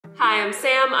Hi, I'm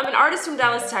Sam. I'm an artist from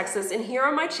Dallas, Texas, and here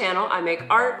on my channel, I make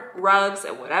art, rugs,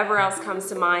 and whatever else comes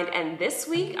to mind. And this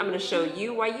week, I'm gonna show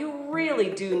you why you really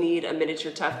do need a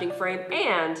miniature tufting frame,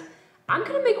 and I'm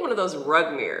gonna make one of those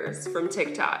rug mirrors from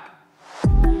TikTok.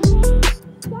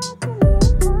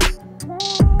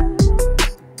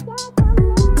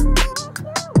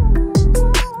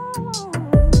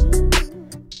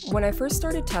 When I first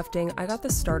started tufting, I got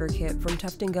the starter kit from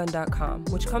tuftinggun.com,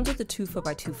 which comes with a 2-foot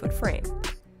by 2-foot frame.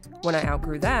 When I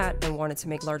outgrew that and wanted to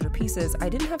make larger pieces, I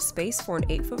didn't have space for an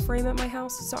 8-foot frame at my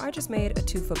house, so I just made a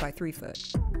 2-foot by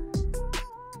 3-foot.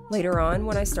 Later on,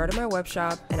 when I started my web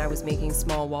shop and I was making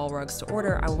small wall rugs to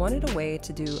order, I wanted a way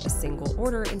to do a single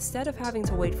order instead of having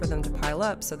to wait for them to pile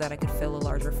up so that I could fill a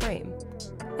larger frame.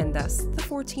 And thus, the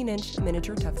 14-inch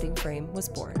miniature tufting frame was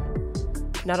born.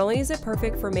 Not only is it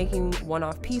perfect for making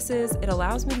one-off pieces, it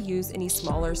allows me to use any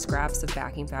smaller scraps of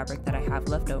backing fabric that I have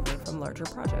left over from larger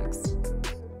projects.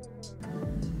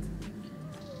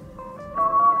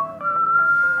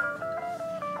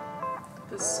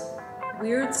 This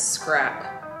weird scrap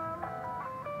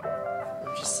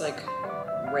of just like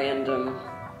random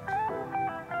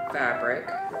fabric,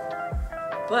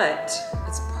 but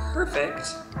it's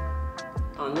perfect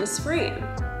on this frame.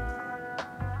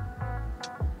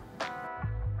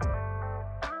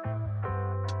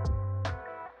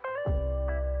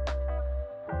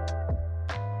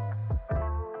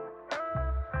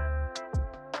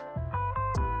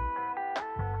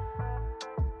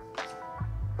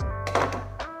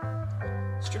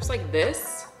 Strips like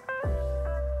this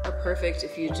are perfect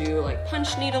if you do like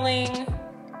punch needling.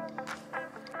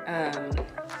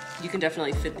 You can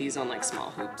definitely fit these on like small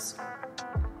hoops.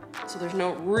 So there's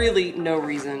really no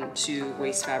reason to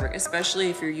waste fabric, especially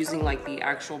if you're using like the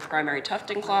actual primary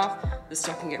tufting cloth. This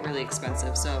stuff can get really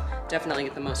expensive, so definitely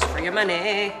get the most for your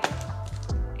money.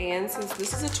 And since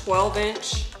this is a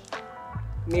 12-inch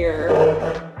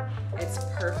mirror, it's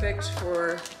perfect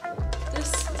for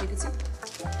this, as you can see.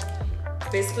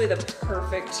 Basically the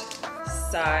perfect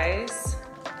size.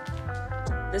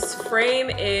 This frame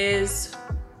is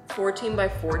 14 by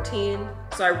 14,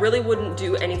 so I really wouldn't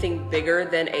do anything bigger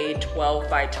than a 12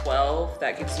 by 12.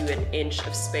 That gives you an inch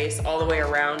of space all the way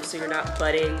around, so you're not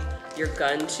butting your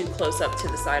gun too close up to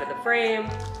the side of the frame.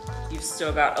 You've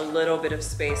still got a little bit of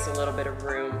space, a little bit of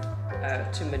room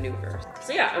to maneuver.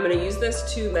 So yeah, I'm gonna use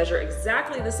this to measure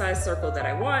exactly the size circle that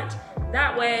I want.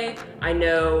 That way, I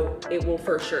know it will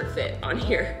for sure fit on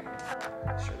here.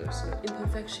 Make sure there's no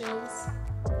imperfections.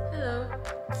 Hello.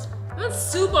 Got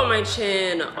soup on my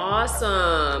chin,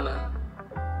 awesome.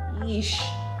 Yeesh.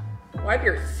 Wipe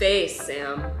your face,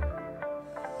 Sam.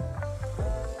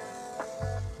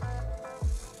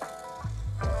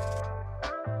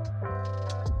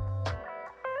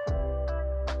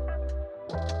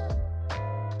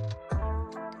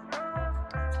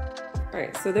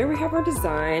 Alright, so there we have our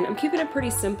design. I'm keeping it pretty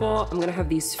simple. I'm gonna have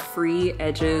these free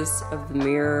edges of the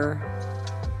mirror,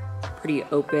 pretty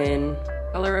open. The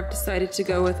color I've decided to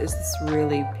go with is this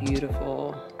really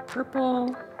beautiful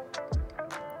purple.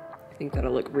 I think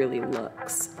that'll look really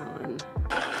luxe on.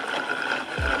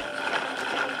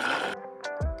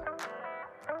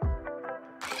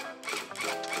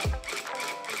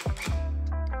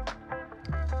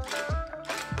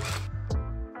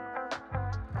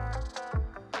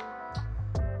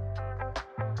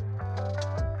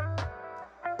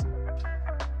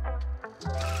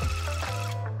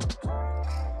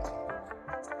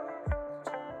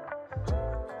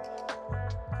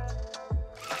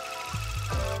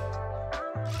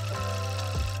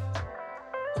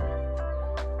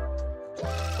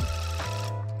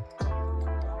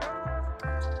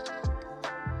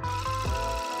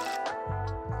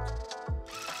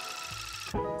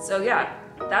 So yeah,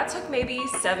 that took maybe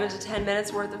 7 to 10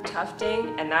 minutes worth of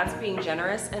tufting, and that's being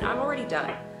generous, and I'm already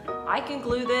done. I can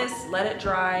glue this, let it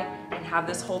dry, and have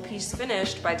this whole piece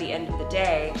finished by the end of the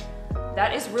day.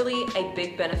 That is really a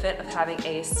big benefit of having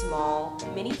a small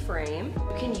mini frame.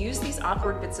 You can use these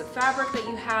awkward bits of fabric that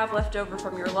you have left over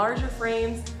from your larger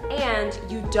frames, and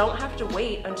you don't have to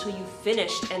wait until you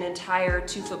finished an entire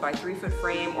 2-foot by 3-foot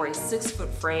frame or a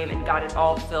 6-foot frame and got it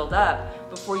all filled up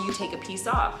before you take a piece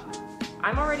off.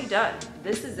 I'm already done.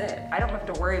 This is it. I don't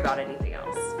have to worry about anything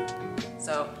else.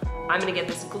 So I'm gonna get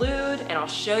this glued, and I'll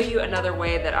show you another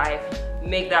way that I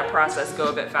make that process go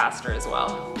a bit faster as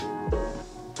well.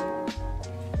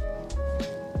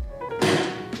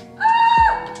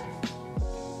 Ah!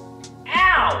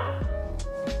 Ow!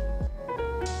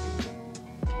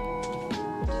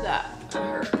 That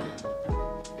hurt.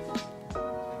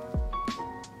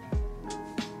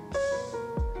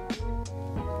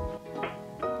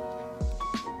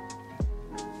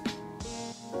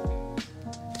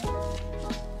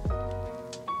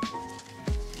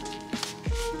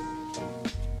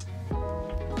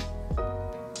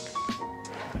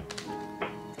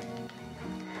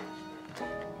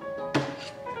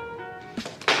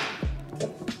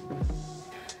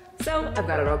 So I've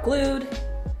got it all glued,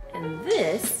 and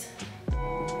this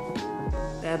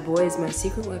bad boy is my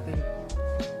secret weapon.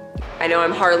 I know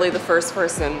I'm hardly the first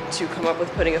person to come up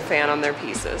with putting a fan on their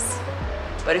pieces,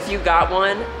 but if you got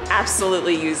one,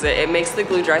 absolutely use it. It makes the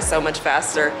glue dry so much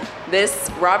faster. This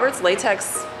Robert's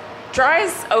latex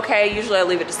dries okay. Usually I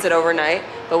leave it to sit overnight,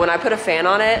 but when I put a fan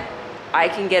on it, I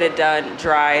can get it done,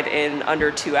 dried in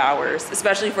under 2 hours,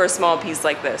 especially for a small piece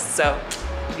like this. So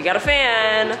if you got a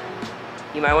fan,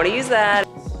 you might want to use that.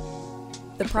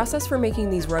 The process for making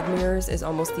these rug mirrors is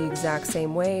almost the exact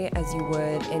same way as you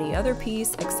would any other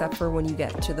piece, except for when you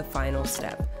get to the final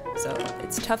step. So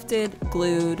it's tufted,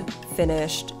 glued,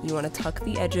 finished. You want to tuck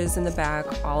the edges in the back,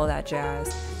 all of that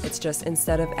jazz. It's just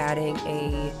instead of adding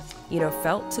a,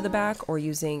 felt to the back or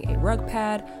using a rug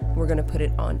pad, we're going to put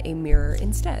it on a mirror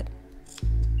instead.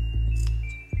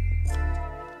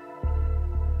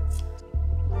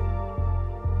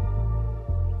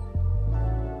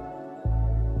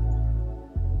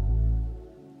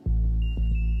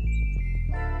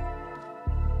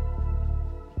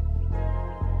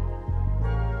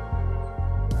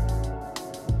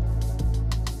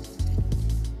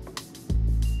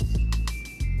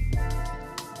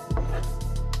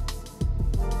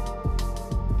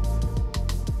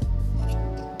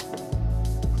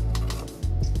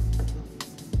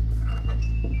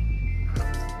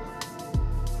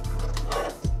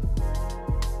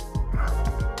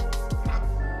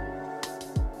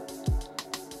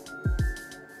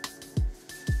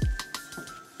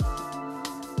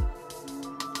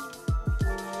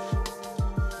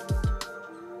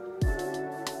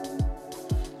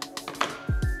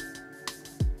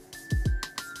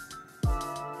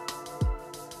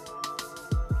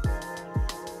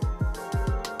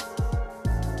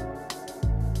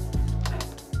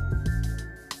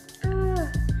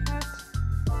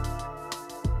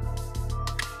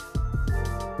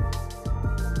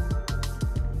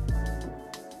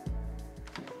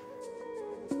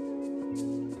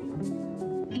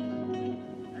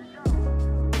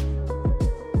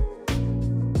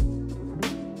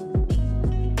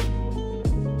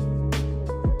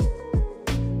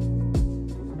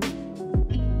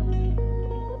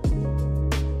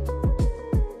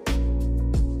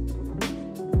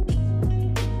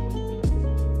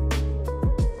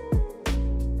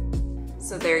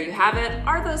 So there you have it.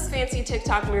 Are those fancy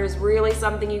TikTok mirrors really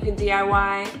something you can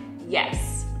DIY?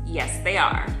 Yes, yes they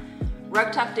are.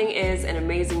 Rug tufting is an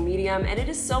amazing medium, and it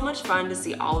is so much fun to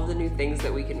see all of the new things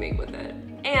that we can make with it.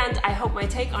 And I hope my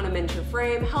take on a miniature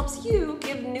frame helps you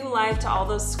give new life to all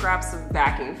those scraps of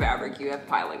backing fabric you have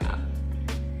piling up.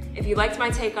 If you liked my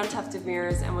take on tufted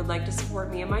mirrors and would like to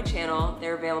support me and my channel,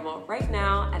 they're available right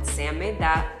now at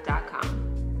sammadethat.com.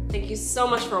 Thank you so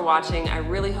much for watching. I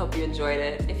really hope you enjoyed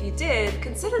it. If you did,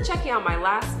 consider checking out my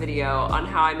last video on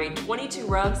how I made 22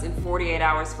 rugs in 48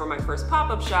 hours for my first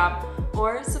pop-up shop,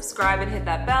 or subscribe and hit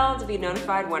that bell to be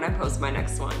notified when I post my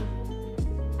next one.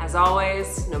 As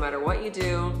always, no matter what you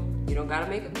do, you don't gotta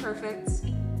make it perfect.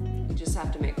 You just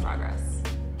have to make progress.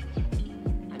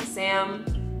 I'm Sam.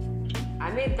 I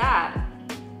made that,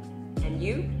 and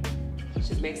you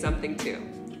should make something too.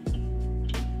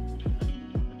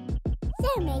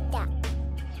 Sam made that.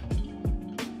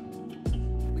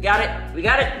 We got it, we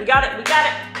got it, we got it, we got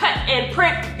it. Cut and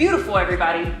print. Beautiful,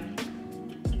 everybody.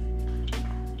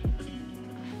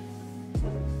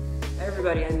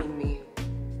 Everybody, I mean